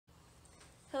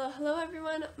Hello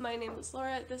everyone, my name is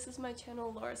Laura, this is my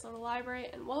channel Laura's Little Library,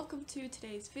 and welcome to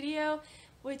today's video,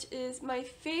 which is my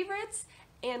favorites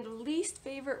and least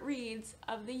favorite reads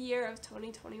of the year of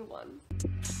 2021.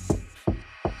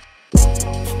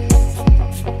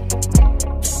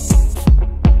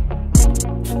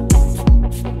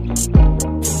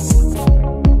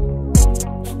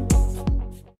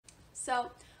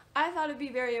 So, I thought it'd be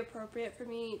very appropriate for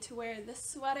me to wear this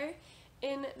sweater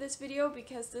in this video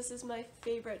because this is my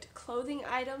favorite clothing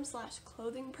item slash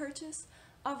clothing purchase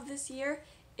of this year.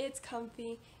 It's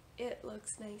comfy, it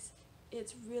looks nice,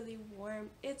 it's really warm,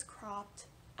 it's cropped,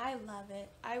 I love it,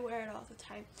 I wear it all the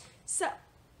time. So,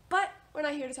 but we're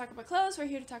not here to talk about clothes, we're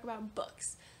here to talk about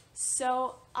books.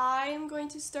 So I am going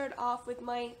to start off with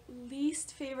my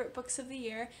least favorite books of the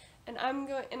year, and I'm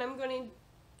going to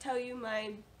tell you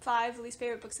my 5 least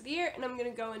favorite books of the year, and I'm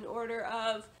going to go in order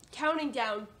of counting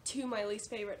down to my least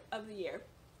favorite of the year.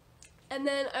 And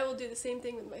then I will do the same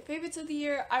thing with my favorites of the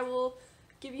year. I will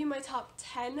give you my top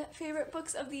 10 favorite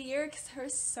books of the year because there were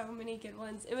so many good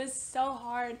ones. It was so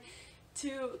hard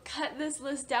to cut this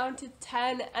list down to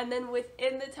 10, and then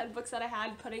within the 10 books that I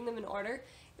had, putting them in order,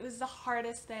 it was the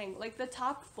hardest thing. Like the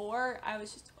top 4, I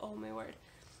was just, oh my word.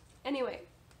 Anyway,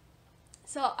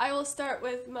 so I will start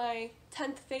with my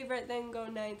 10th favorite, then go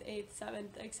 9th, 8th,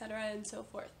 7th, etc. and so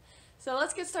forth. So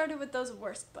let's get started with those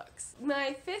worst books.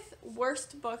 My 5th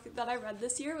worst book that I read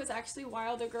this year was actually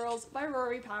Wilder Girls by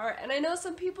Rory Power, and I know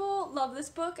some people love this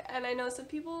book, and I know some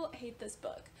people hate this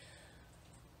book.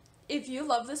 If you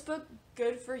love this book,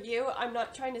 good for you. I'm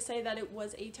not trying to say that it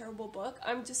was a terrible book.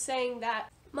 I'm just saying that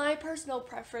my personal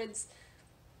preference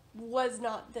was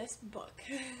not this book.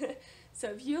 So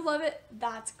if you love it,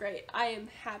 that's great. I am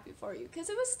happy for you because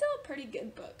it was still a pretty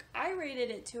good book. I rated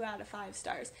it 2 out of 5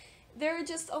 stars. There were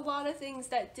just a lot of things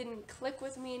that didn't click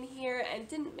with me in here and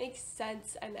didn't make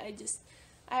sense, and I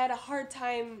had a hard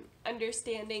time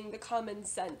understanding the common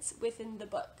sense within the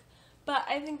book. But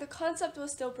I think the concept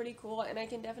was still pretty cool, and I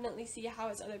can definitely see how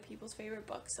it's other people's favorite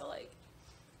book, so like,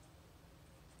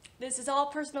 this is all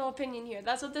personal opinion here.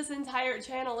 That's what this entire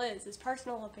channel is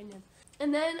personal opinion.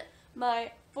 And then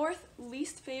my 4th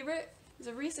least favorite is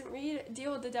a recent read,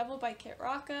 Deal with the Devil by Kit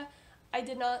Rocca. I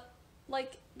did not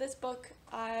like this book.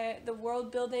 The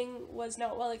world building was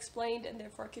not well explained and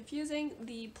therefore confusing.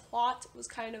 The plot was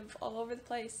kind of all over the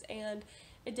place, and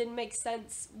it didn't make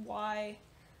sense why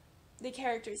the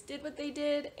characters did what they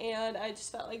did, and I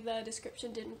just felt like the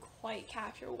description didn't quite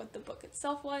capture what the book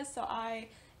itself was, so I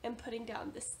am putting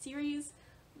down this series,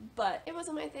 but it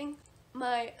wasn't my thing.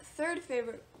 My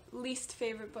 3rd least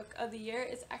favorite book of the year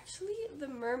is actually The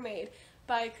Mermaid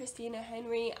by Christina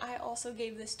Henry. I also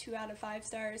gave this 2 out of 5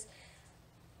 stars.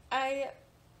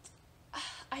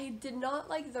 I did not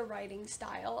like the writing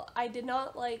style. I did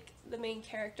not like the main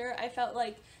character. I felt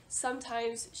like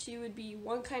sometimes she would be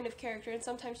one kind of character and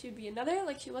sometimes she would be another.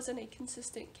 Like, she wasn't a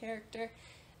consistent character.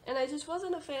 And I just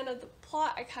wasn't a fan of the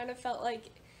plot. I kind of felt like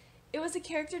it was a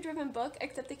character-driven book,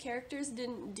 except the characters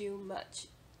didn't do much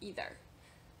either.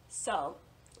 So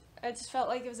I just felt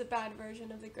like it was a bad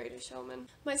version of The Greatest Showman.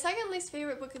 My 2nd least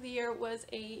favorite book of the year was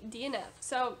a DNF.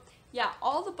 So yeah,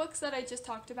 all the books that I just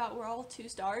talked about were all 2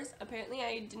 stars. Apparently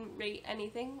I didn't rate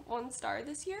anything 1 star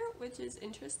this year, which is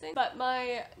interesting. But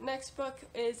my next book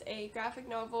is a graphic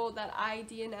novel that I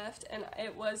DNF'd, and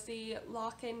it was the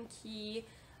Lock and Key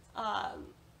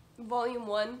Volume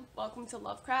 1, Welcome to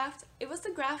Lovecraft. It was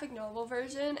the graphic novel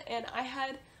version, and I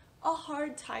had a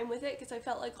hard time with it because I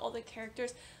felt like all the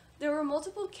characters, there were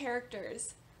multiple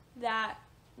characters that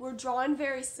were drawn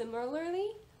very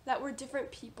similarly that were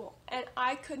different people, and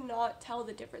I could not tell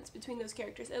the difference between those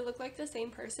characters. It looked like the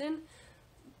same person,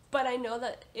 but I know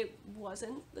that it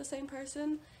wasn't the same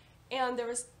person, and there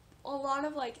was a lot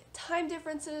of like time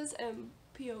differences and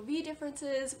POV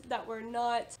differences that were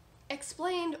not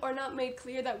explained or not made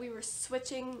clear that we were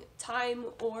switching time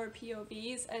or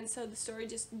POVs, and so the story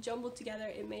just jumbled together.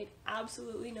 It made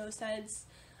absolutely no sense.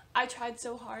 I tried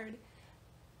so hard,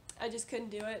 I just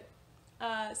couldn't do it.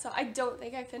 So I don't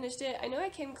think I finished it. I know I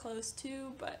came close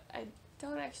to, but I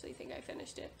don't actually think I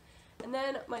finished it. And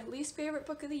then my least favorite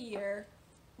book of the year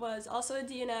was also a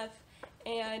DNF,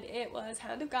 and it was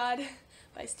Hand of God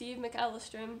by Steve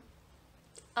McElistrom.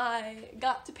 I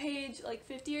got to page like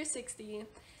 50 or 60.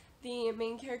 The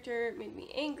main character made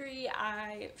me angry.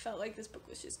 I felt like this book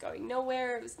was just going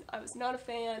nowhere. I was not a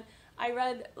fan. I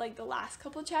read like the last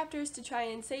couple chapters to try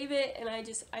and save it, and I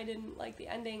didn't like the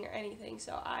ending or anything,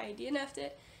 so I DNF'd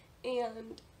it,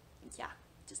 and yeah,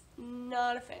 just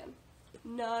not a fan.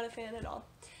 Not a fan at all.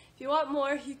 If you want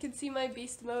more, you can see my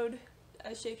Beast Mode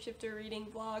Shapeshifter reading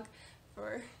vlog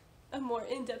for a more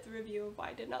in-depth review of why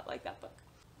I did not like that book.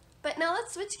 But now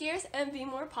let's switch gears and be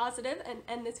more positive and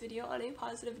end this video on a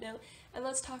positive note, and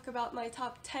let's talk about my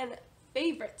top 10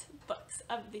 favorite books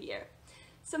of the year.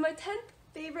 So my 10th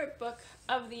favorite book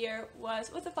of the year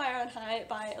was With a Fire on High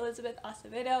by Elizabeth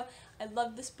Acevedo. I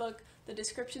love this book. The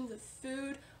descriptions of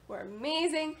food were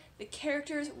amazing. The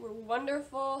characters were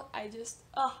wonderful.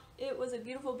 It was a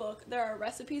beautiful book. There are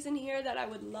recipes in here that I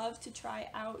would love to try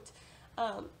out.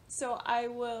 So I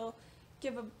will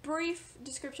give a brief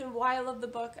description why I love the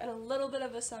book and a little bit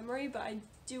of a summary, but I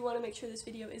do want to make sure this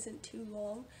video isn't too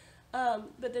long.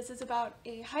 But this is about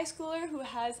a high schooler who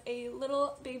has a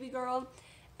little baby girl,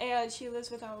 and she lives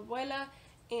with our abuela,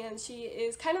 and she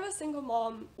is kind of a single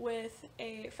mom with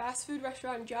a fast food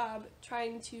restaurant job,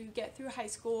 trying to get through high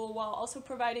school while also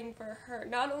providing for her,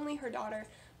 not only her daughter,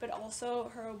 but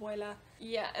also her abuela.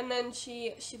 Yeah, and then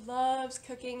she loves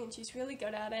cooking and she's really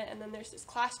good at it, and then there's this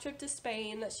class trip to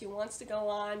Spain that she wants to go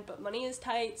on, but money is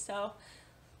tight, so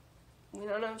we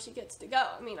don't know if she gets to go.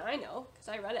 I mean, I know, because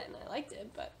I read it and I liked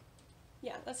it, but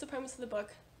yeah, that's the premise of the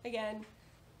book. Again,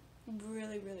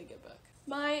 really, really good book.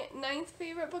 My 9th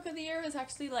favorite book of the year is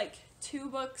actually like 2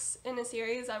 books in a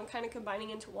series. I'm kind of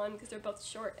combining into one because they're both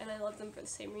short and I love them for the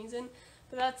same reason.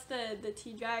 But that's the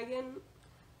Tea Dragon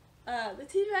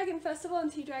Festival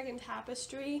and Tea Dragon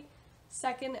Tapestry,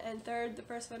 2nd and 3rd. The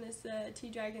first one is the Tea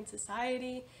Dragon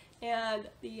Society, and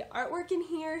the artwork in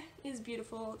here is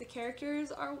beautiful. The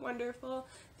characters are wonderful.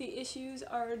 The issues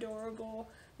are adorable.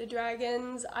 The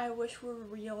dragons I wish were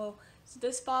real. So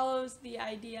this follows the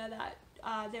idea that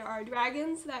there are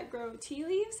dragons that grow tea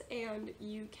leaves, and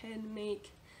you can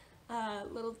make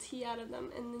little tea out of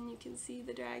them, and then you can see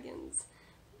the dragons'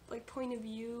 like point of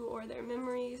view or their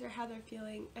memories or how they're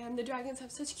feeling. And the dragons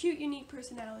have such cute, unique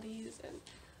personalities,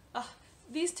 and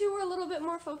these two were a little bit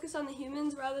more focused on the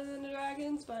humans rather than the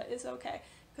dragons, but it's okay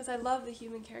because I love the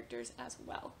human characters as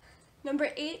well. Number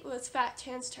 8 was Fat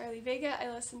Chance Charlie Vega. I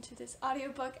listened to this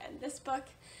audiobook, and this book,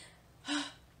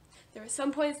 there were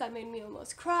some points that made me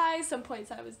almost cry, some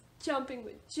points I was jumping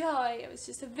with joy. It was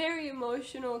just a very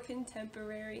emotional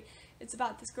contemporary. It's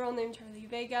about this girl named Charlie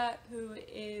Vega who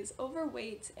is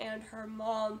overweight, and her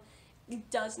mom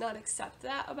does not accept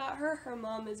that about her. Her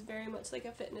mom is very much like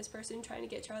a fitness person, trying to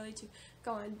get Charlie to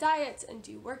go on diets and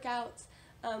do workouts.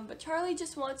 But Charlie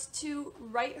just wants to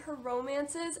write her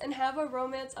romances and have a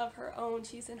romance of her own.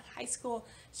 She's in high school.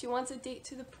 She wants a date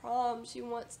to the prom. She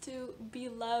wants to be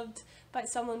loved by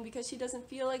someone because she doesn't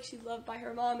feel like she's loved by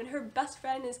her mom. And her best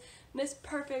friend is Miss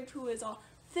Perfect, who is all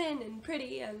thin and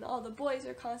pretty, and all the boys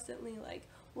are constantly like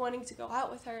wanting to go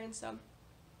out with her. And so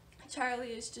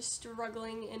Charlie is just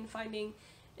struggling in finding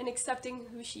and accepting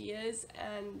who she is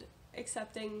and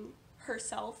accepting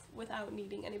herself without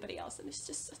needing anybody else, and it's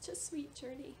just such a sweet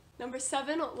journey. Number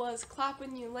 7 was Clap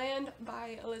When You Land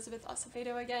by Elizabeth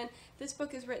Acevedo again. This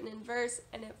book is written in verse,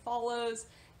 and it follows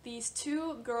these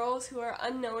 2 girls who are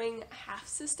unknowing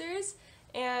half-sisters,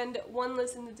 and one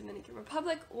lives in the Dominican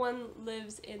Republic, one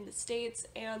lives in the States,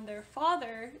 and their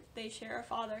father, they share a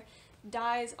father,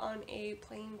 dies on a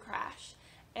plane crash.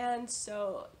 And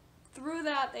so through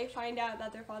that, they find out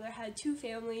that their father had 2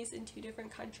 families in 2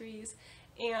 different countries,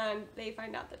 and they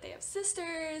find out that they have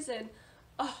sisters, and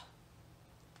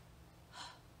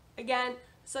again,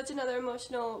 such another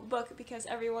emotional book because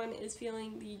everyone is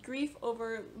feeling the grief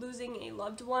over losing a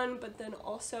loved one, but then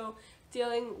also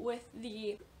dealing with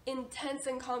the intense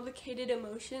and complicated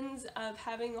emotions of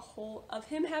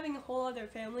him having a whole other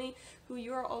family who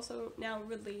you are also now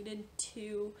related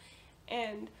to.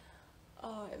 And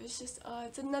it was just,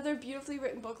 it's another beautifully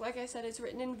written book. Like I said, it's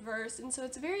written in verse, and so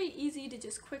it's very easy to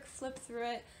just quick flip through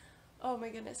it. Oh my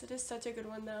goodness, it is such a good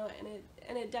one though,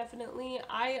 and it definitely,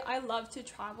 I love to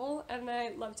travel, and I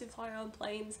love to fly on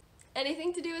planes.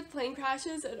 Anything to do with plane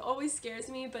crashes, it always scares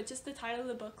me, but just the title of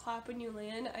the book, Clap When You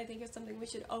Land, I think is something we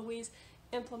should always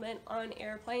implement on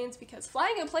airplanes, because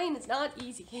flying a plane is not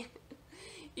easy.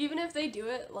 Even if they do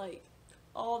it like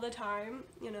all the time,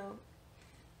 you know,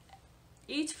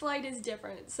 each flight is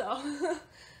different, so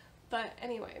but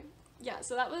anyway, yeah,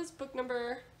 so that was book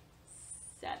number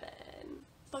 7.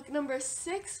 Book number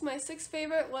 6, my 6th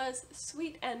favorite, was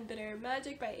Sweet and Bitter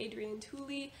Magic by Adrienne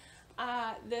Tooley.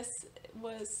 This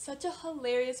was such a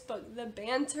hilarious book. The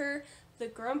banter, the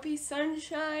grumpy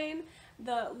sunshine,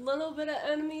 the little bit of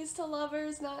enemies to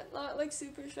lovers, not like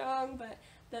super strong, but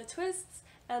the twists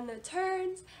and the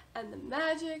turns and the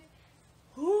magic.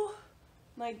 Whew,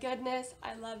 my goodness,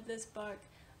 I love this book.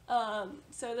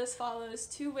 So this follows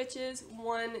 2 witches,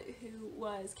 one who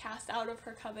was cast out of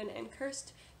her coven and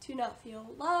cursed to not feel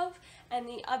love, and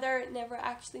the other never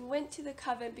actually went to the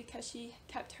coven because she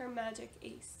kept her magic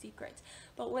a secret.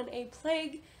 But when a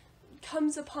plague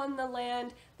comes upon the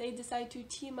land, they decide to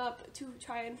team up to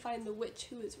try and find the witch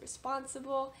who is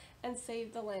responsible and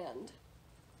save the land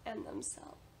and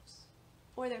themselves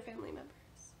or their family members.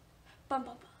 Bum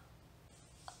bum bum.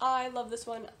 I love this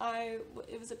one.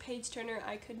 It was a page turner.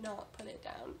 I could not put it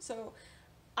down. So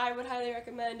I would highly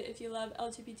recommend if you love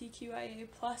LGBTQIA+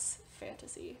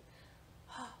 fantasy.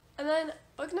 And then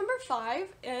book number 5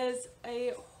 is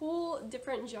a whole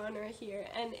different genre here,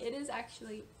 and it is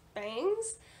actually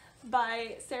Bangs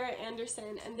by Sarah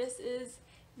Anderson, and this is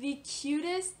the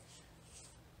cutest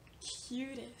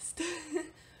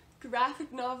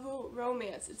graphic novel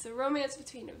romance. It's a romance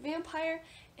between a vampire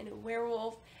and a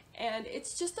werewolf, and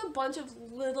it's just a bunch of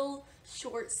little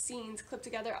short scenes clipped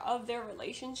together of their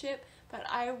relationship, but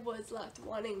I was left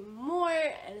wanting more,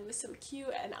 and it was so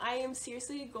cute, and I am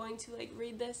seriously going to like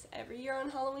read this every year on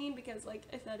Halloween because, like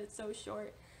I said, it's so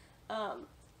short.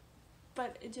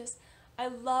 But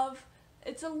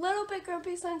it's a little bit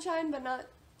Grumpy Sunshine, but not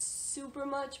super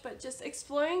much, but just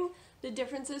exploring the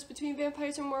differences between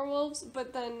vampires and werewolves,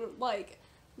 but then like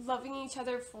loving each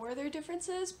other for their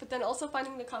differences, but then also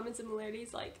finding the common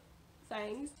similarities like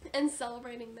fangs and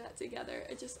celebrating that together.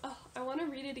 I want to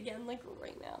read it again like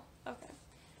right now. Okay.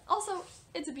 Also,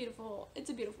 it's a beautiful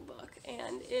book,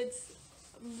 and it's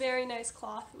very nice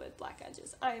cloth with black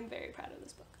edges. I am very proud of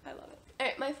this book. I love it.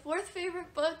 Alright, my 4th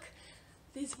favorite book,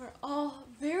 these were all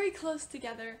very close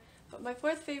together, but my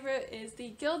 4th favorite is The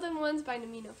Gilded Ones by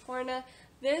Namina Forna.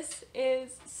 This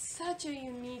is such a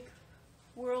unique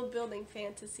world-building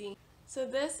fantasy. So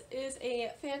this is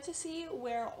a fantasy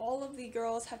where all of the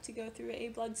girls have to go through a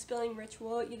blood-spilling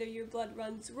ritual. Either your blood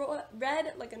runs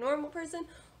red, like a normal person,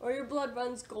 or your blood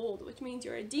runs gold, which means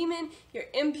you're a demon, you're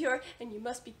impure, and you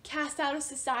must be cast out of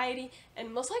society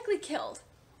and most likely killed.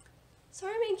 So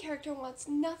our main character wants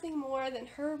nothing more than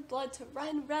her blood to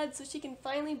run red so she can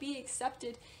finally be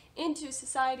accepted into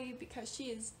society because she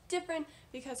is different,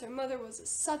 because her mother was a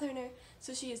southerner,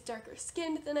 so she is darker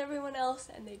skinned than everyone else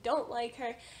and they don't like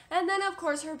her, and then of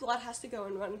course her blood has to go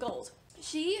and run gold.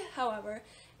 She, however,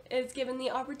 is given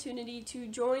the opportunity to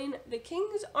join the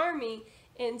king's army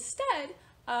instead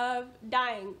of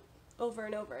dying over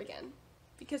and over again,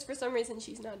 because for some reason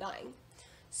she's not dying.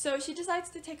 So she decides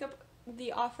to take up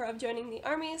the offer of joining the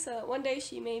army so that one day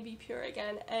she may be pure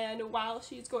again, and while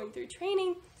she's going through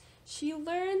training, she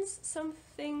learns some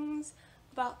things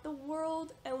about the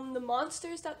world and the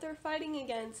monsters that they're fighting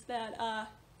against that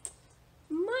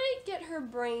might get her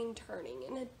brain turning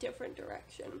in a different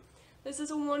direction. This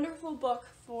is a wonderful book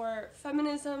for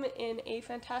feminism in a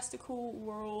fantastical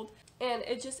world, and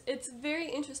it's very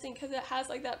interesting because it has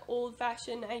like that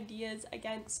old-fashioned ideas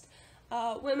against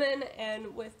women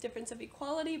and with difference of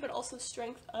equality, but also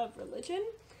strength of religion.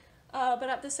 But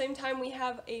at the same time, we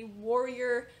have a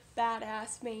warrior,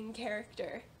 badass main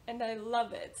character, and I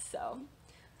love it, so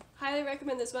highly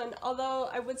recommend this one, although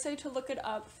I would say to look it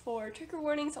up for trigger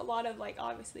warnings, a lot of like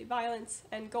obviously violence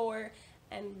and gore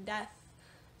and death,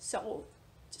 so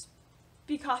just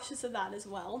be cautious of that as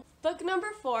well. Book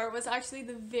number 4 was actually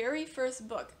the very first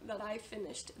book that I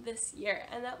finished this year,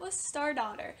 and that was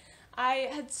Stardaughter. I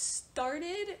had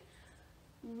started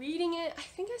reading it, I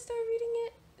think I started reading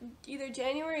it either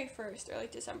January 1st or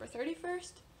like December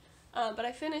 31st. But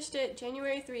I finished it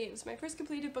January 3. It was my first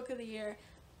completed book of the year.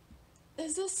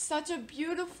 This is such a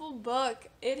beautiful book.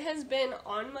 It has been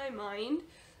on my mind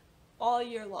all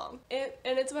year long. And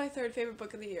it's my 3rd favorite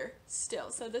book of the year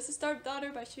still. So this is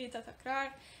Stardaughter by Shveta Thakrar,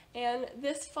 and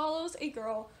this follows a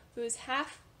girl who is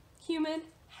half human,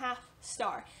 half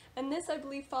star. And this, I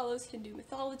believe, follows Hindu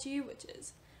mythology, which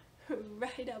is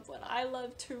right up what I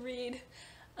love to read.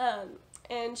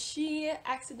 And she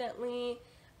accidentally,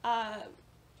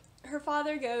 her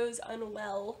father goes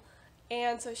unwell,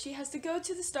 and so she has to go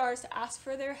to the stars to ask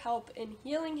for their help in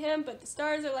healing him, but the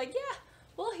stars are like, yeah,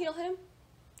 we'll heal him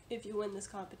if you win this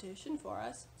competition for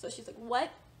us. So she's like,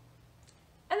 what?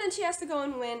 And then she has to go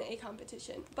and win a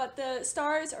competition. But the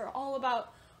stars are all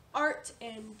about art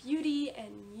and beauty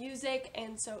and music,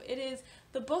 and so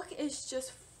the book is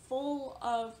just full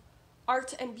of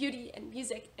art and beauty and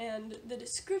music, and the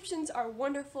descriptions are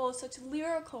wonderful, such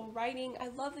lyrical writing. I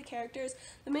love the characters.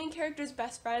 The main character's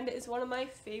best friend is one of my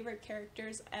favorite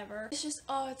characters ever. It's just,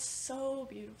 oh, it's so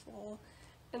beautiful,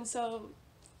 and so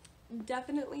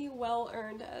definitely well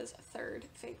earned as 3rd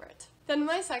favorite. Then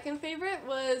my 2nd favorite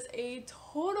was a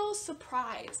total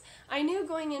surprise. I knew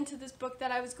going into this book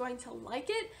that I was going to like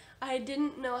it. I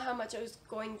didn't know how much I was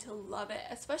going to love it,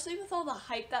 especially with all the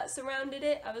hype that surrounded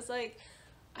it. I was like,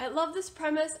 I love this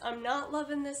premise, I'm not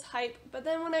loving this hype, but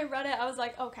then when I read it, I was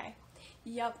like, okay,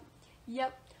 yep,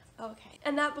 okay.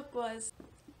 And that book was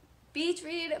Beach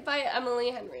Read by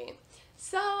Emily Henry.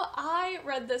 So I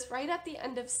read this right at the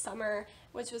end of summer,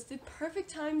 which was the perfect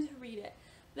time to read it.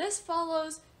 This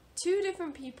follows two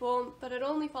different people, but it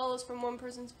only follows from one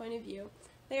person's point of view.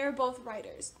 They are both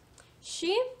writers.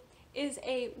 She is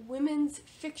a women's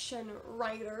fiction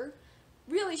writer.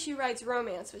 Really, she writes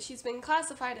romance, but she's been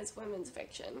classified as women's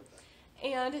fiction.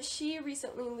 And she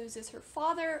recently loses her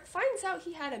father, finds out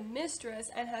he had a mistress,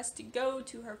 and has to go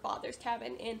to her father's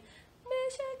cabin in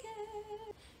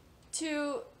Michigan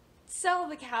to sell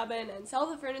the cabin and sell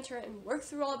the furniture and work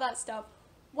through all that stuff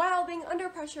while being under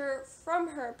pressure from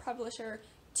her publisher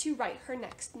to write her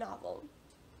next novel.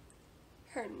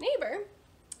 Her neighbor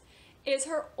is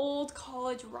her old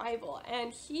college rival,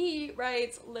 and he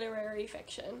writes literary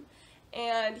fiction.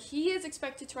 And he is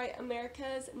expected to write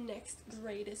America's next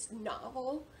greatest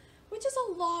novel, which is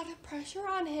a lot of pressure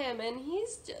on him, and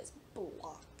he's just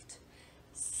blocked.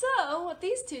 So what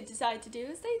these two decide to do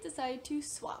is they decide to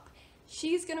swap.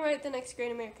 She's gonna write the next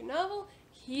great American novel,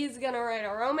 he's gonna write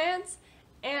a romance,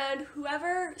 and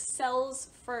whoever sells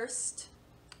first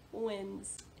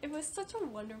wins. It was such a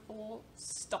wonderful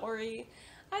story.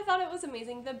 I thought it was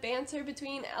amazing. The banter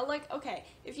between, okay,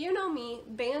 if you know me,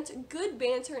 good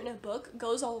banter in a book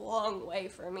goes a long way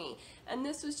for me. And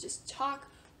this was just chock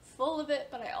full of it,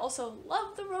 but I also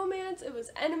loved the romance. It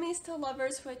was enemies to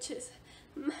lovers, which is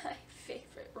my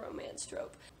favorite romance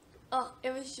trope. Oh,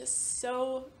 it was just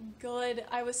so good.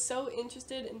 I was so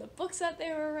interested in the books that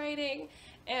they were writing,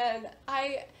 and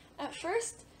at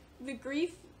first, the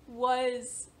grief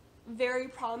was very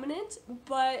prominent,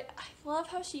 but I love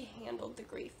how she handled the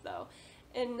grief though,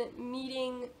 and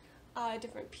meeting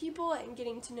different people and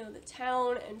getting to know the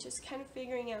town and just kind of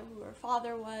figuring out who her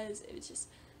father was. It was just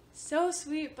so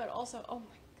sweet, but also, oh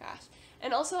my gosh.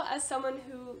 And also, as someone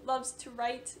who loves to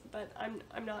write, but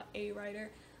I'm not a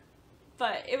writer,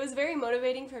 but it was very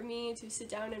motivating for me to sit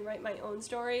down and write my own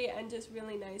story, and just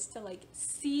really nice to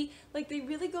see, they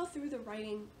really go through the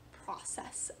writing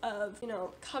process of,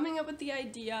 coming up with the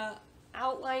idea,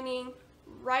 outlining,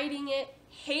 writing it,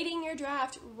 hating your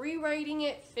draft, rewriting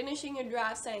it, finishing your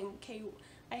draft, saying, okay,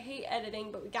 I hate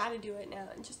editing, but we gotta do it now,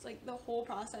 and just the whole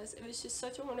process. It was just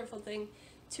such a wonderful thing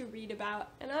to read about,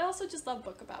 and I also just love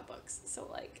book about books,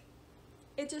 so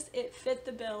it fit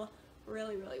the bill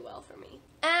really, really well for me.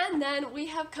 And then we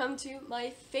have come to my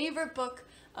favorite book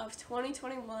of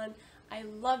 2021. I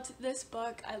loved this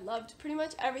book. I loved pretty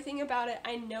much everything about it.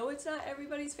 I know it's not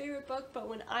everybody's favorite book, but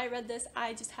when I read this,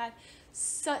 I just had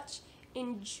such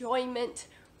enjoyment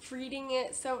reading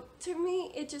it. So to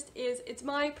me, it just is. It's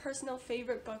my personal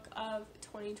favorite book of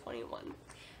 2021.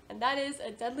 And that is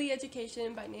A Deadly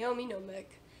Education by Naomi Novik.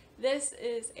 This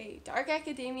is a dark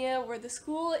academia where the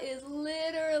school is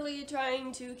literally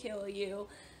trying to kill you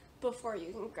before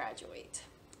you can graduate.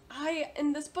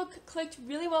 And this book clicked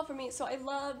really well for me, so I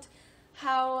loved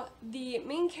how the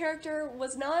main character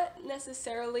was not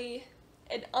necessarily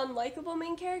an unlikable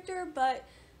main character, but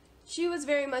she was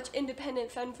very much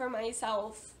independent, fend for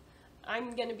myself,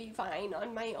 I'm gonna be fine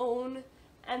on my own.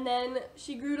 And then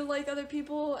she grew to like other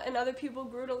people, and other people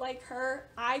grew to like her.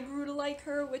 I grew to like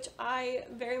her, which I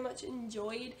very much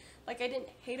enjoyed. I didn't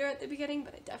hate her at the beginning,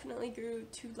 but I definitely grew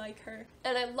to like her.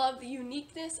 And I love the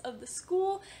uniqueness of the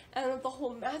school and of the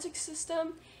whole magic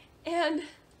system. And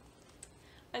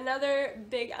another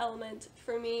big element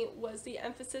for me was the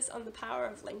emphasis on the power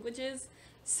of languages.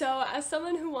 So as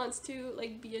someone who wants to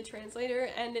be a translator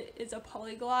and is a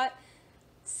polyglot,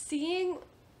 seeing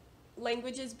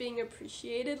languages being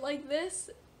appreciated like this,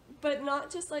 but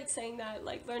not just saying that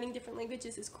learning different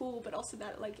languages is cool, but also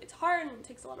that it's hard and it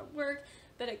takes a lot of work,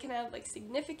 but it can have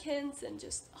significance, and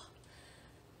just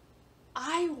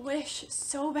I wish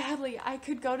so badly I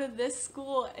could go to this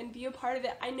school and be a part of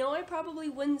it. I know I probably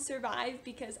wouldn't survive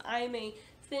because I'm a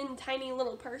thin, tiny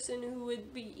little person who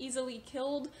would be easily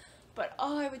killed, but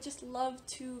I would just love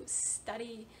to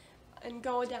study and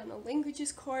go down the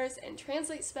languages course and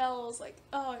translate spells. It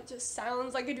just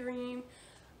sounds like a dream.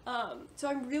 So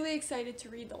I'm really excited to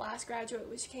read The Last Graduate,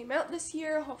 which came out this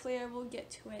year. Hopefully I will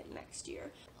get to it next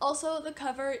year. Also, the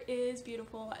cover is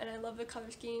beautiful, and I love the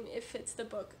color scheme. It fits the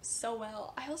book so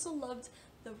well. I also loved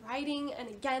the writing, and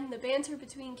again, the banter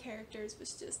between characters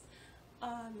was just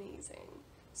amazing.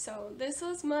 So this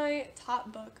was my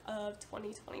top book of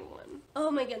 2021.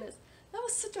 Oh my goodness. That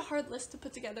was such a hard list to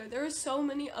put together. There were so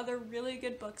many other really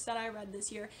good books that I read this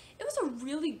year. It was a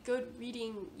really good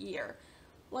reading year.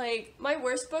 My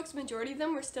worst books, majority of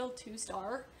them were still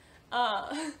 2-star.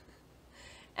 And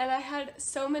I had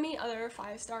so many other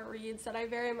 5-star reads that I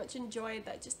very much enjoyed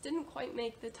that just didn't quite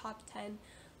make the top 10.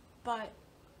 But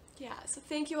yeah, so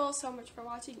thank you all so much for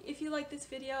watching. If you like this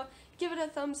video, give it a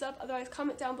thumbs up. Otherwise,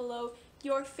 comment down below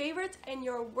your favorite and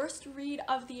your worst read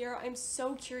of the year. I'm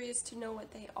so curious to know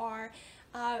what they are,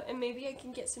 and maybe I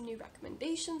can get some new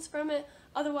recommendations from it.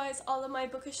 Otherwise, all of my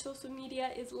bookish social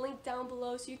media is linked down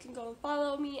below, so you can go and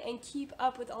follow me and keep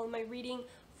up with all of my reading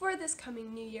for this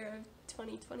coming new year of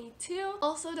 2022.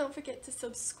 Also, don't forget to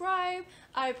subscribe.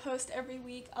 I post every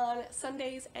week on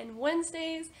Sundays and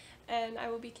Wednesdays, and I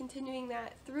will be continuing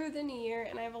that through the new year,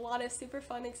 and I have a lot of super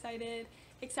fun,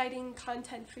 exciting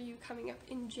content for you coming up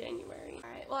in January.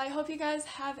 Alright, well, I hope you guys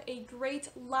have a great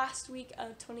last week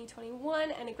of 2021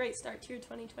 and a great start to your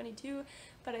 2022.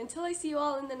 But until I see you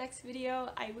all in the next video,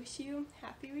 I wish you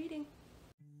happy reading.